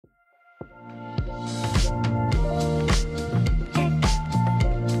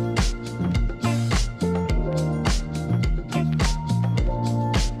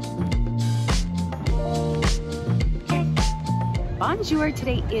tour.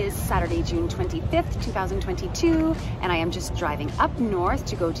 Today is Saturday, June 25th, 2022, and I am just driving up north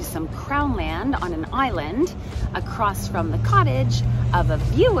to go to some crown land on an island across from the cottage of a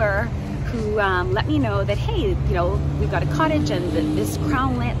viewer who let me know that, hey, you know, we've got a cottage and this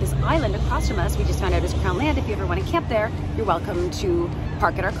crown land, this island across from us, we just found out is crown land. If you ever want to camp there, you're welcome to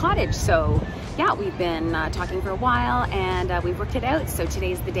park at our cottage. So yeah, we've been talking for a while and we've worked it out. So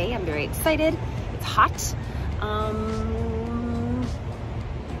today's the day. I'm very excited. It's hot. I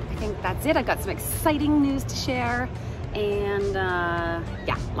think that's it. I've got some exciting news to share and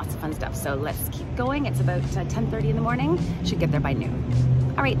yeah, lots of fun stuff. So let's keep going. It's about 10:30 in the morning. Should get there by noon.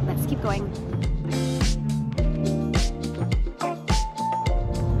 All right, let's keep going.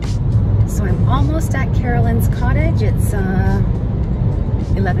 So I'm almost at Carolyn's cottage. It's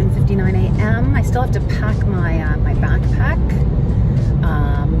 11:59 a.m. I still have to pack my my backpack.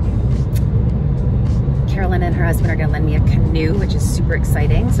 Carolyn and her husband are gonna lend me a canoe, which is super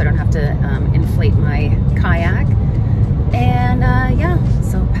exciting, so I don't have to inflate my kayak. And yeah,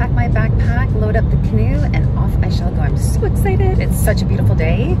 so pack my backpack, load up the canoe, and off I shall go. I'm so excited. It's such a beautiful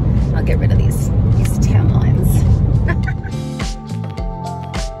day. I'll get rid of these tan lines.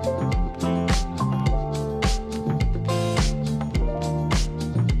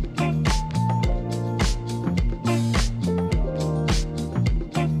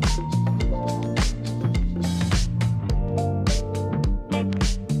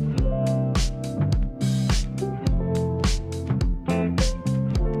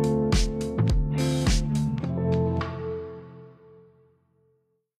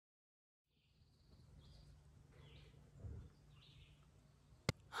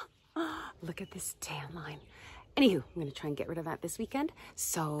 Look at this tan line. Anywho, I'm gonna try and get rid of that this weekend.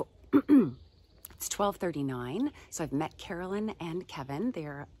 So it's 12:39. So I've met Carolyn and Kevin.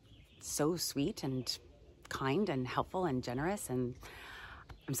 They're so sweet and kind and helpful and generous, and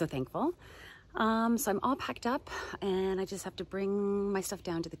I'm so thankful. So I'm all packed up and I just have to bring my stuff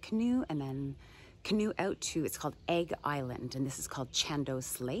down to the canoe and then canoe out to, it's called Egg Island, and this is called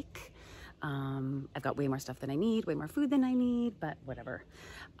Chandos Lake. I've got way more stuff than I need, way more food than I need, but whatever.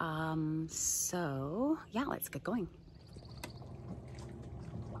 So yeah, let's get going.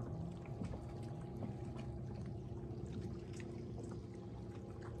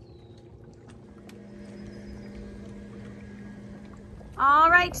 All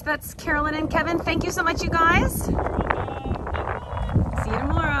right, that's Carolyn and Kevin. Thank you so much, you guys. See you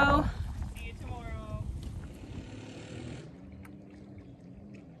tomorrow.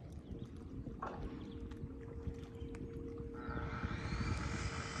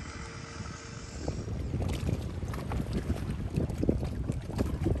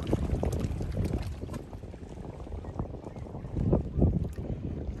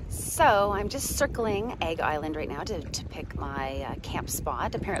 So I'm just circling Egg Island right now to pick my camp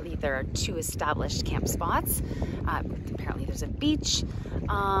spot. Apparently there are 2 established camp spots. Apparently there's a beach.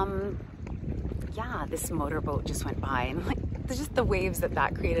 Yeah, this motorboat just went by and like, there's just the waves that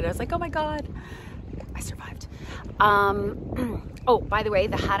created. I was like, oh my God, I survived. Oh, by the way,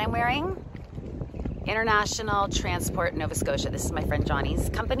 the hat I'm wearing, International Transport Nova Scotia. This is my friend Johnny's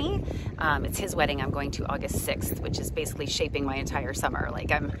company. It's his wedding I'm going to August 6th, which is basically shaping my entire summer.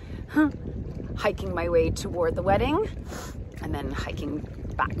 Like I'm hiking my way toward the wedding and then hiking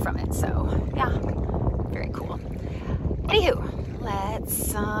back from it. So yeah, very cool. Anywho,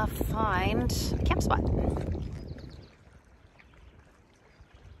 let's find a camp spot.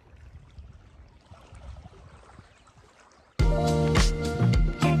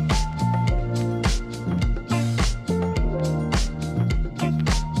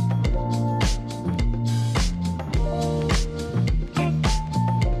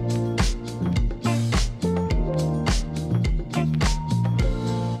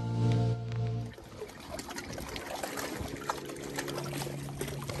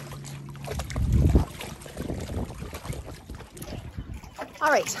 All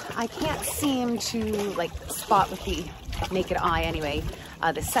right, I can't seem to like spot with the naked eye anyway,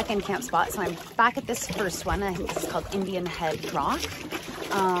 the second camp spot. So I'm back at this first one. I think this is called Indian Head Rock.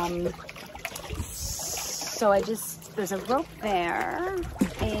 So there's a rope there.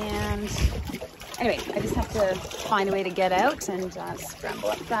 And anyway, I just have to find a way to get out and scramble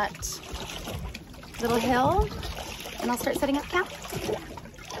up that little hill and I'll start setting up camp.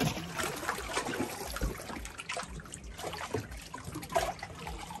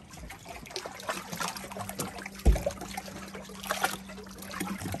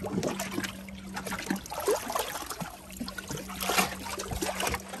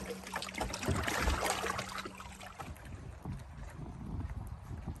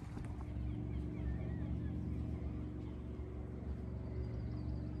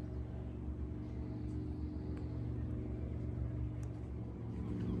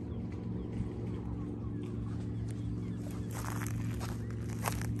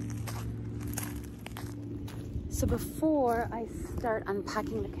 So before I start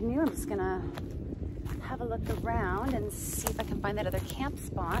unpacking the canoe, I'm just gonna have a look around and see if I can find that other camp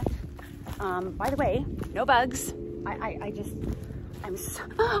spot. By the way, no bugs. I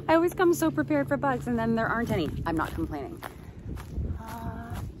always come so prepared for bugs and then there aren't any. I'm not complaining.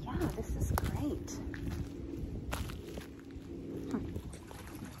 Yeah, this is great.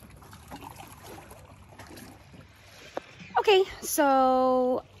 Okay,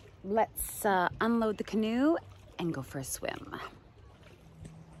 so let's unload the canoe and go for a swim.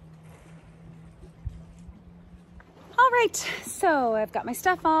 All right, so I've got my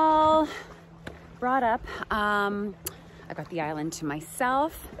stuff all brought up. I've got the island to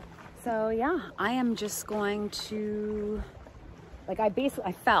myself. So yeah, I am just going to, like I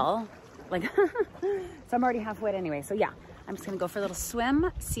fell, like, so I'm already half wet anyway. So yeah, I'm just gonna go for a little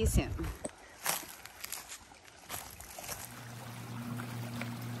swim. See you soon.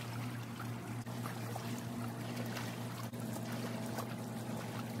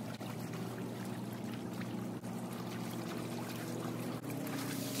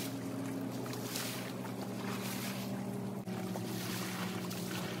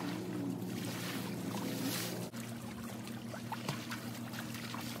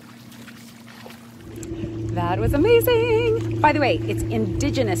 That was amazing. By the way, it's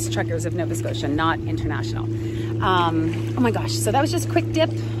Indigenous Trekkers of Nova Scotia, not international. Oh my gosh, so that was just a quick dip.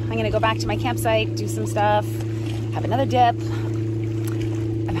 I'm gonna go back to my campsite, do some stuff, have another dip.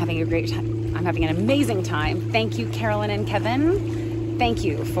 I'm having a great time. I'm having an amazing time. Thank you, Carolyn and Kevin. Thank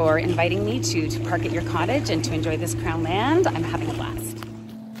you for inviting me to park at your cottage and to enjoy this Crown land. I'm having a blast.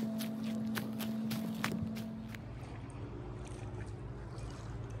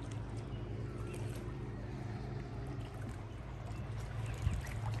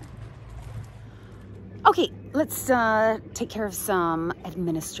 Okay, let's take care of some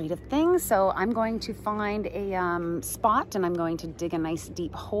administrative things. So I'm going to find a spot and I'm going to dig a nice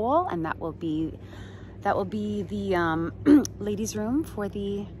deep hole, and that will be the ladies' room for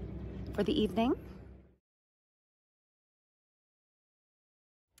the evening.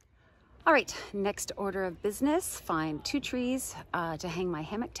 All right, next order of business, find 2 trees to hang my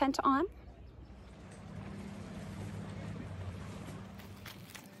hammock tent on.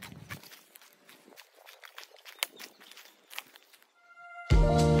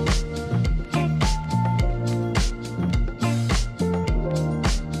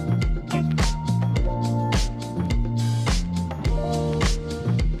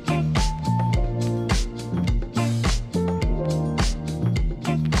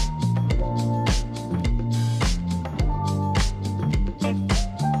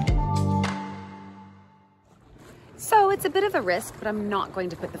 It's a bit of a risk, but I'm not going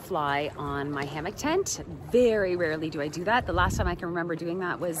to put the fly on my hammock tent. Very rarely do I do that. The last time I can remember doing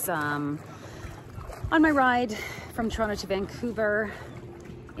that was on my ride from Toronto to Vancouver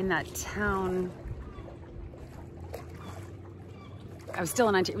in that town. I was still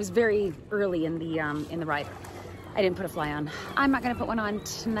in Ontario. It was very early in the ride. I didn't put a fly on. I'm not gonna put one on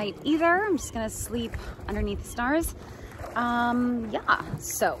tonight either. I'm just gonna sleep underneath the stars. Yeah,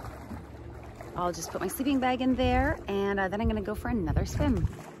 so I'll just put my sleeping bag in there, and then I'm gonna go for another swim.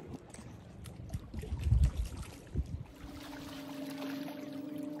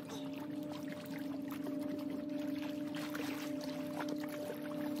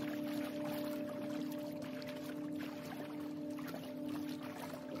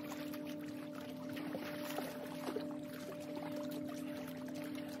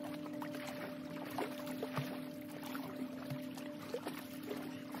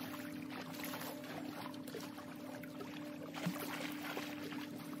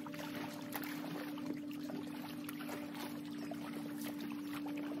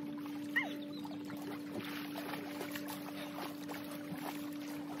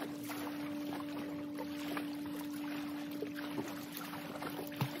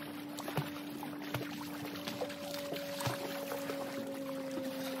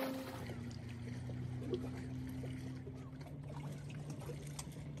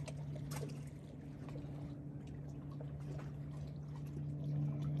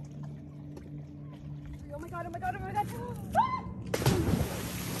 Oh my god, oh my god, oh my god.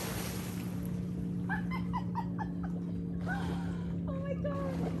 Oh my god.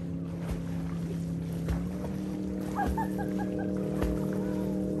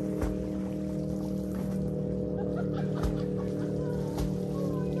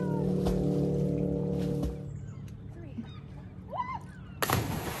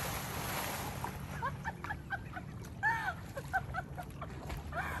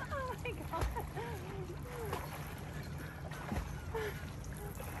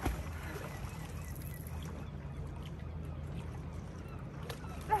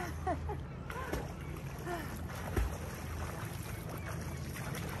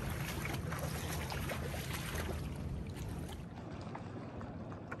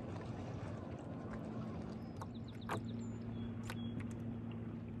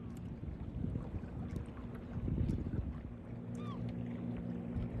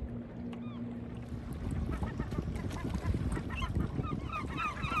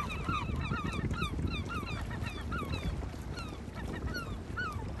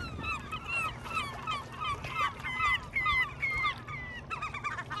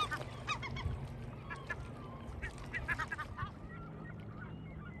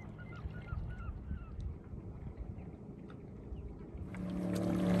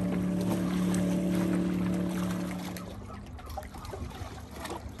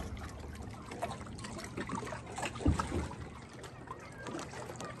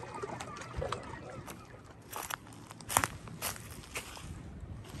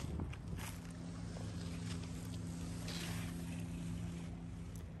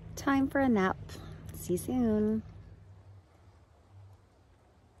 Time for a nap. See you soon.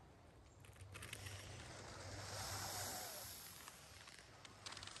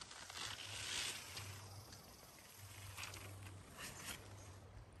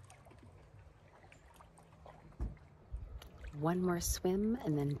 One more swim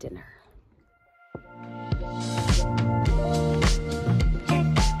and then dinner.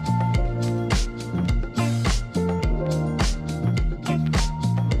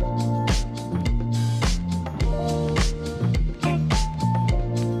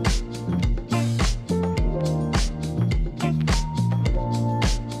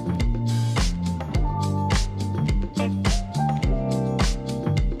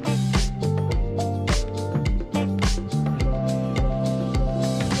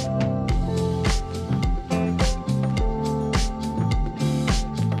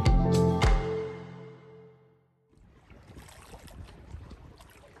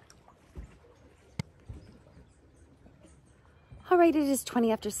 All right, it is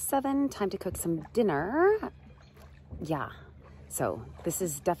 20 after 7, time to cook some dinner. Yeah, so this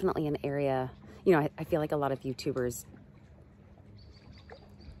is definitely an area, you know, I feel like a lot of YouTubers,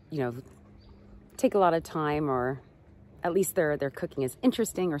 you know, take a lot of time, or at least their cooking is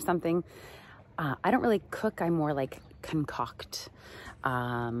interesting or something. I don't really cook, I more like concoct.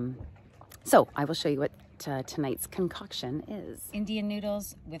 So I will show you what tonight's concoction is. Indian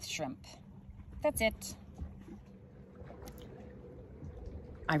noodles with shrimp. That's it.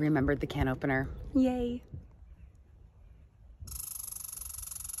 I remembered the can opener. Yay.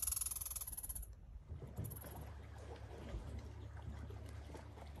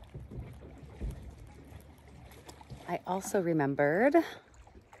 I also remembered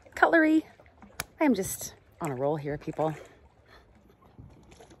cutlery. I am just on a roll here, people.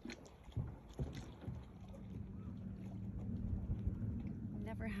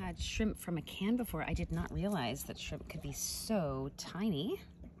 Never had shrimp from a can before. I did not realize that shrimp could be so tiny.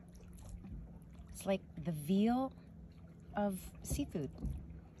 It's like the veal of seafood.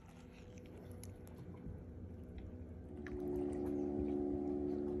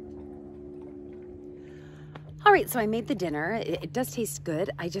 All right, so I made the dinner. It does taste good.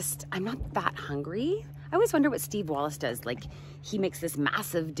 I'm not that hungry. I always wonder what Steve Wallace does. Like, he makes this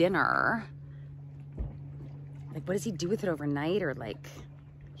massive dinner. Like, what does he do with it overnight? Or like,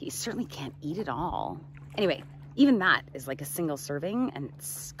 he certainly can't eat it all. Anyway, even that is like a single serving, and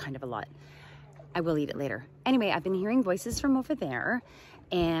it's kind of a lot. I will eat it later. Anyway, I've been hearing voices from over there,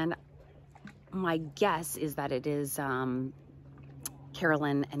 and my guess is that it is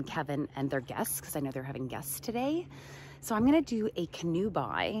Carolyn and Kevin and their guests, because I know they're having guests today. So I'm gonna do a canoe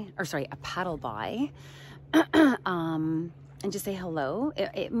by, or sorry, a paddle by, and just say hello.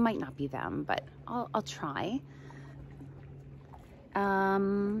 It might not be them, but I'll try.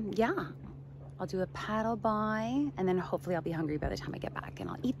 Yeah, I'll do a paddle by, and then hopefully I'll be hungry by the time I get back, and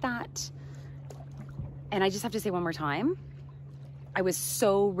I'll eat that. And I just have to say one more time, I was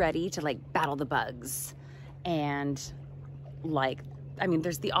so ready to like battle the bugs. And like, I mean,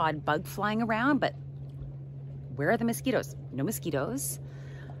 there's the odd bug flying around, but where are the mosquitoes? No mosquitoes.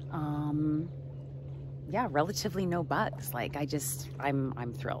 Yeah, relatively no bugs. Like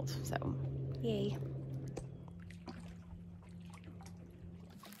I'm thrilled, so yay.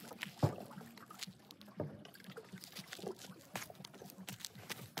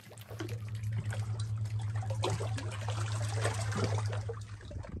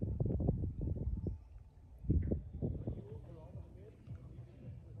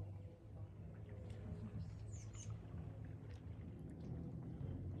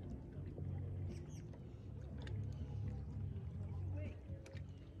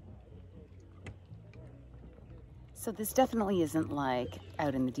 So this definitely isn't like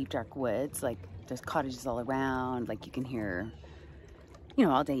out in the deep dark woods. Like there's cottages all around. Like you can hear, you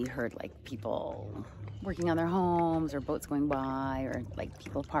know, all day you heard like people working on their homes or boats going by or like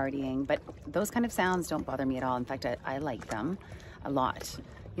people partying. But those kind of sounds don't bother me at all. In fact, I like them a lot.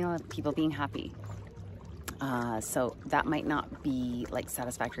 You know, people being happy. So that might not be like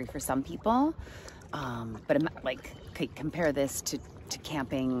satisfactory for some people. But like compare this to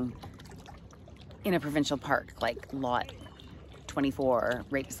camping in a provincial park, like lot 24,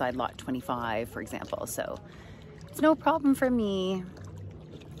 right beside lot 25, for example. So it's no problem for me.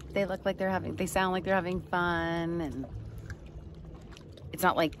 They look like they sound like they're having fun. And it's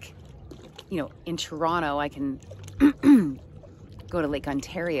not like, you know, in Toronto, I can go to Lake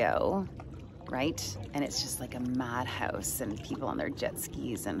Ontario, right? And it's just like a madhouse and people on their jet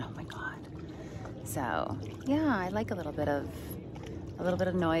skis and oh my God. So yeah, I like a little bit of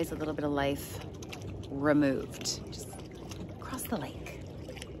noise, a little bit of life removed, just across the lake.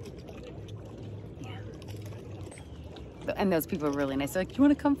 And those people are really nice. They're like, you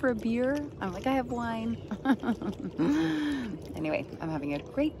want to come for a beer? I'm like, I have wine. Anyway, I'm having a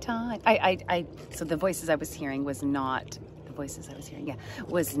great time. So the voices I was hearing was not,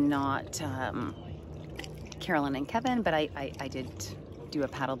 was not Carolyn and Kevin, but I did do a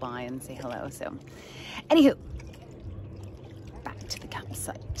paddle by and say hello. So anywho, back to the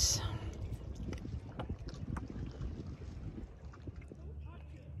campsite.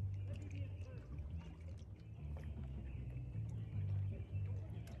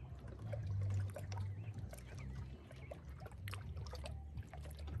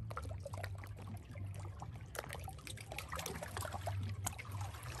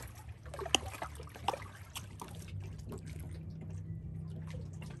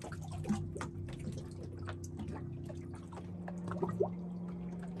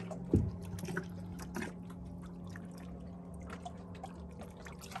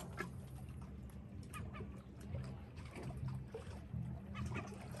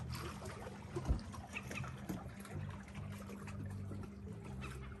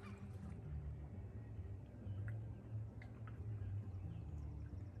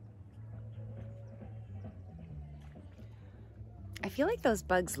 I feel like those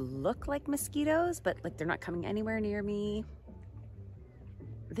bugs look like mosquitoes, but like they're not coming anywhere near me.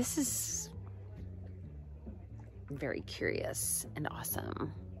 This is very curious and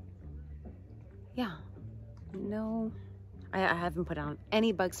awesome. Yeah, no, I haven't put on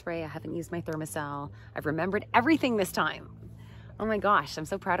any bug spray. I haven't used my Thermacell. I've remembered everything this time. Oh my gosh, I'm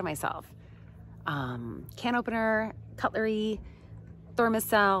so proud of myself. Can opener, cutlery,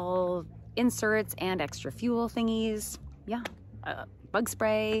 Thermacell, inserts, and extra fuel thingies. Yeah. Bug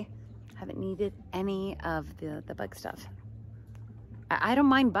spray. Haven't needed any of the bug stuff. I don't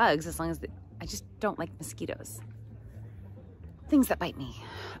mind bugs as long as I just don't like mosquitoes. Things that bite me.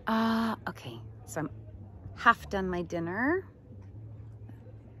 Okay, so I'm half done my dinner.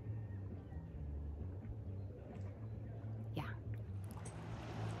 Yeah.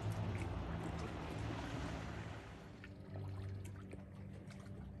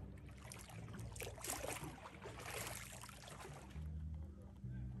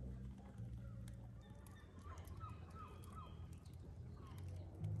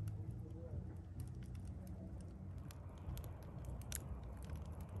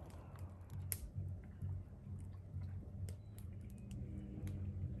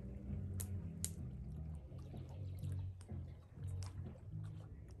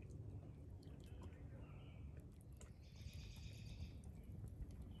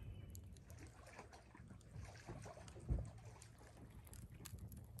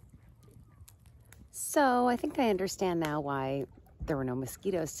 So I think I understand now why there were no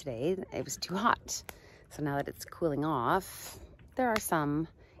mosquitoes today. It was too hot. So now that it's cooling off, there are some.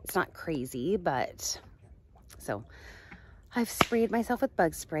 It's not crazy, but so I've sprayed myself with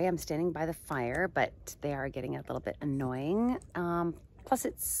bug spray. I'm standing by the fire, but they are getting a little bit annoying. Plus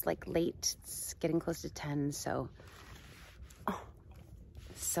it's like late, it's getting close to 10. So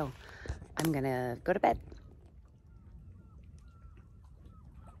I'm gonna go to bed.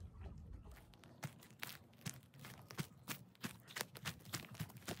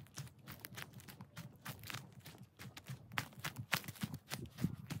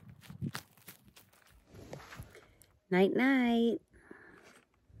 Night, night.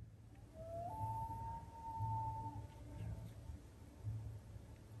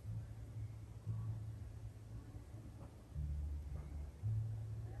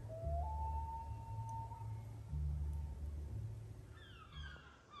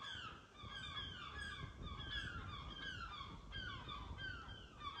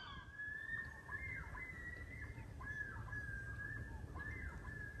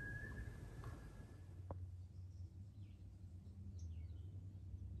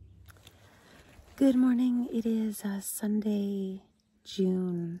 Good morning. It is Sunday,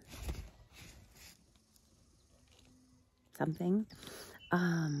 June something.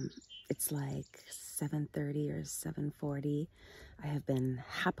 It's like 7:30 or 7:40. I have been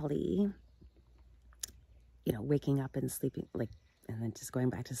happily, waking up and sleeping, and then just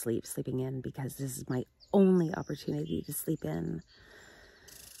going back to sleep, sleeping in, because this is my only opportunity to sleep in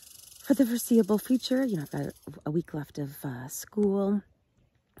for the foreseeable future. I've got a week left of school,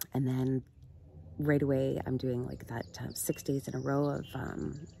 and then right away I'm doing like that 6 days in a row of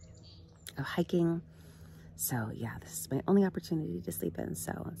hiking. So yeah, this is my only opportunity to sleep in.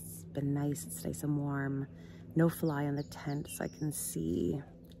 So it's been nice. It's nice and warm. No fly on the tent, so I can see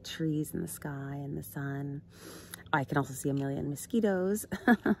trees in the sky and the sun. I can also see a million mosquitoes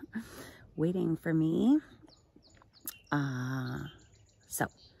waiting for me. So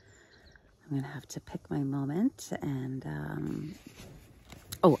I'm I'm gonna have to pick my moment. And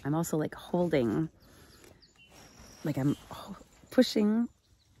oh, I'm also like holding, like I'm pushing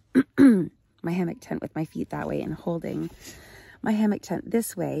my hammock tent with my feet that way and holding my hammock tent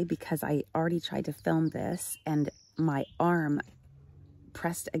this way because I already tried to film this and my arm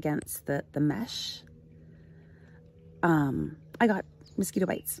pressed against the mesh. I got mosquito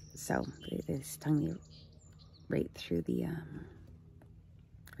bites, so they stung me right through the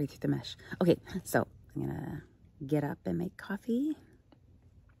mesh. Okay, so I'm gonna get up and make coffee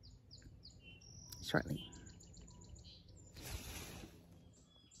shortly.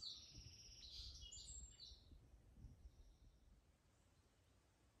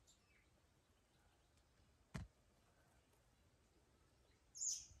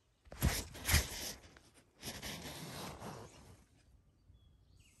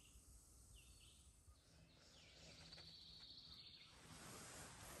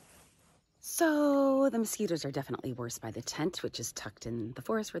 So the mosquitoes are definitely worse by the tent, which is tucked in the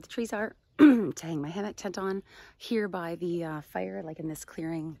forest where the trees are, to hang my hammock tent on. Here by the fire, like in this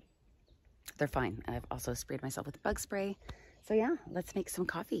clearing, they're fine. I've also sprayed myself with bug spray. So yeah, let's make some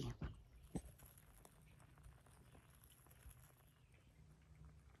coffee.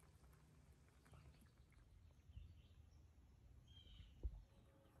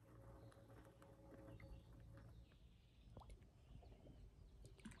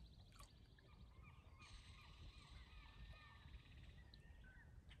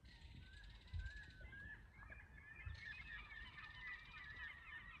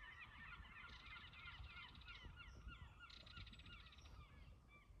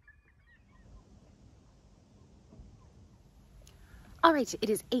 All right, it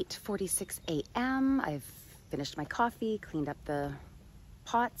is 8:46 a.m. I've finished my coffee, cleaned up the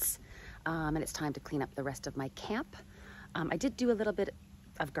pots, and it's time to clean up the rest of my camp. I did do a little bit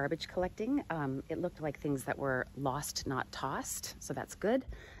of garbage collecting. It looked like things that were lost, not tossed, so that's good.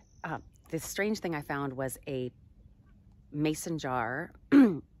 The strange thing I found was a mason jar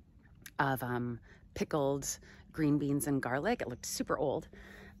of pickled green beans and garlic. It looked super old.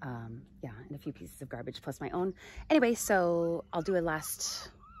 Yeah, and a few pieces of garbage plus my own. Anyway, so I'll do a last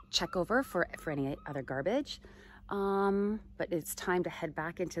check over for any other garbage. But it's time to head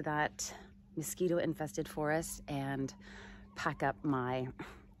back into that mosquito infested forest and pack up my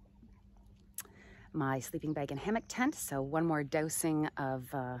sleeping bag and hammock tent. So one more dousing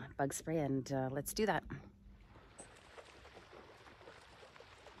of bug spray and let's do that.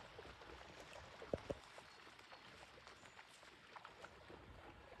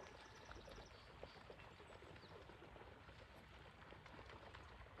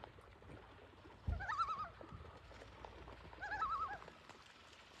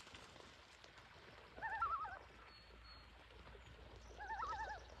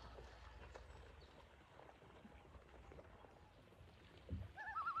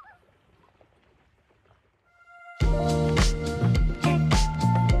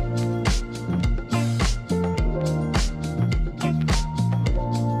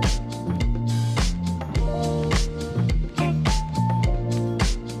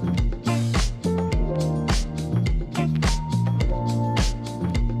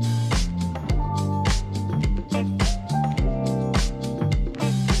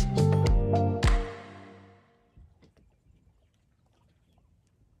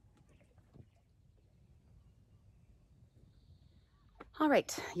 All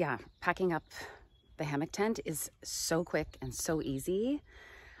right, yeah, packing up the hammock tent is so quick and so easy.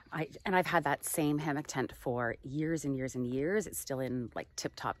 I've had that same hammock tent for years and years and years. It's still in like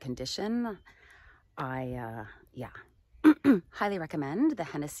tip-top condition. Yeah, highly recommend the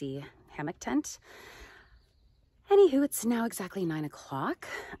Hennessy hammock tent. Anywho, it's now exactly 9 o'clock.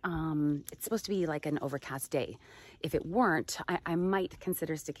 It's supposed to be like an overcast day. If it weren't, I might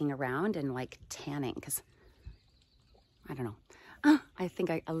consider sticking around and like tanning because I don't know. I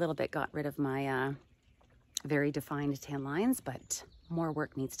think I a little bit got rid of my very defined tan lines, but more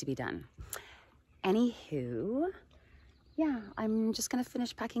work needs to be done. Anywho, yeah, I'm just gonna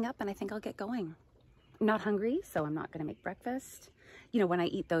finish packing up and I think I'll get going. I'm not hungry, so I'm not gonna make breakfast. You know, when I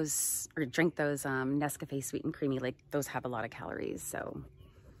eat those or drink those Nescafe Sweet and Creamy, like those have a lot of calories, so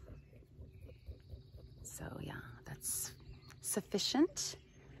yeah, that's sufficient.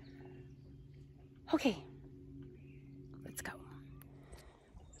 Okay, let's go.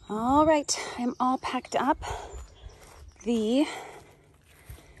 All right, I'm all packed up. The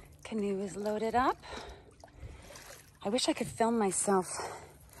canoe is loaded up. I wish I could film myself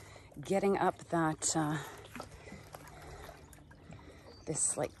getting up that,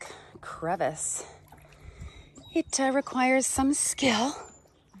 this like crevice. It requires some skill.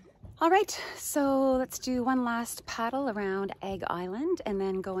 All right, so let's do one last paddle around Egg Island and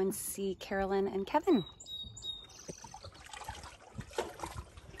then go and see Carolyn and Kevin.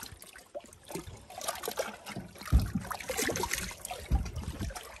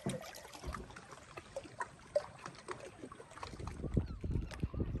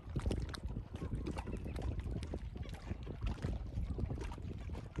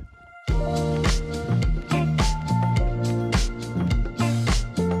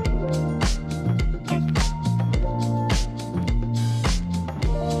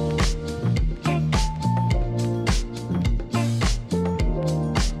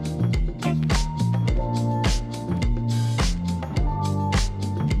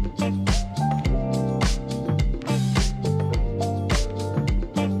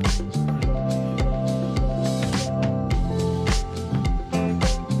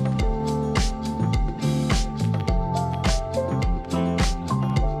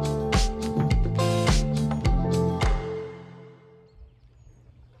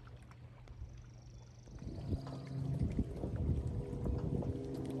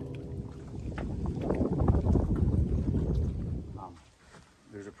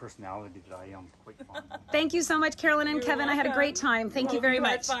 There's a personality that I am quite fond of. Thank you so much, Carolyn and Kevin. I had a great time. Thank you very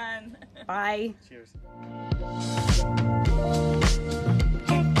much. Fun. Bye. Cheers.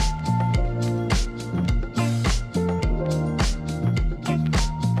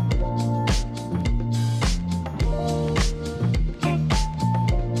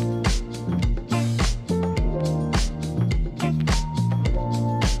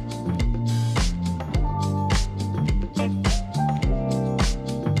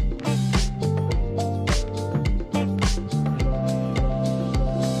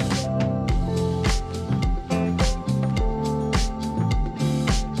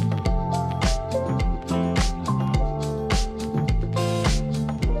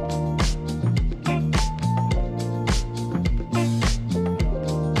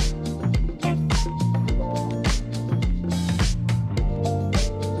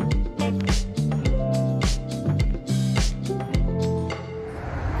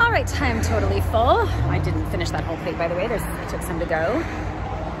 I'm totally full. I didn't finish that whole plate, by the way. I took some to go.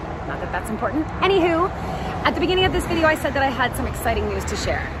 Not that that's important. Anywho, at the beginning of this video, I said that I had some exciting news to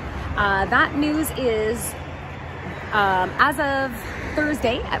share. That news is, as of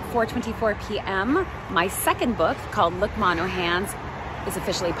Thursday at 4:24 p.m., my second book called Look Ma No Hands is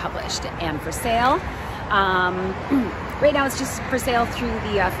officially published and for sale. Right now it's just for sale through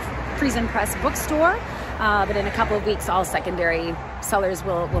the Friesen Press bookstore. But in a couple of weeks, all secondary sellers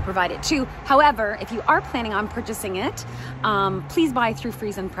will provide it too. However, if you are planning on purchasing it, please buy through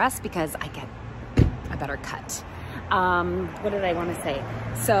Friesen Press because I get a better cut. What did I want to say?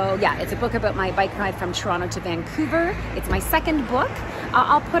 So yeah, it's a book about my bike ride from Toronto to Vancouver. It's my second book.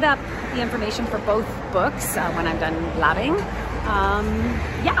 I'll put up the information for both books when I'm done blabbing.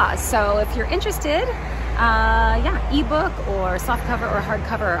 Yeah, so if you're interested, yeah, ebook or softcover or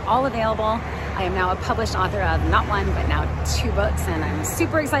hardcover are all available. I am now a published author of not one, but now 2 books, and I'm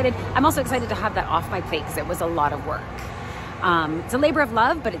super excited. I'm also excited to have that off my plate because it was a lot of work. It's a labor of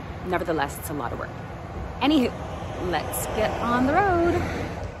love, but nevertheless, it's a lot of work. Anywho, let's get on the road.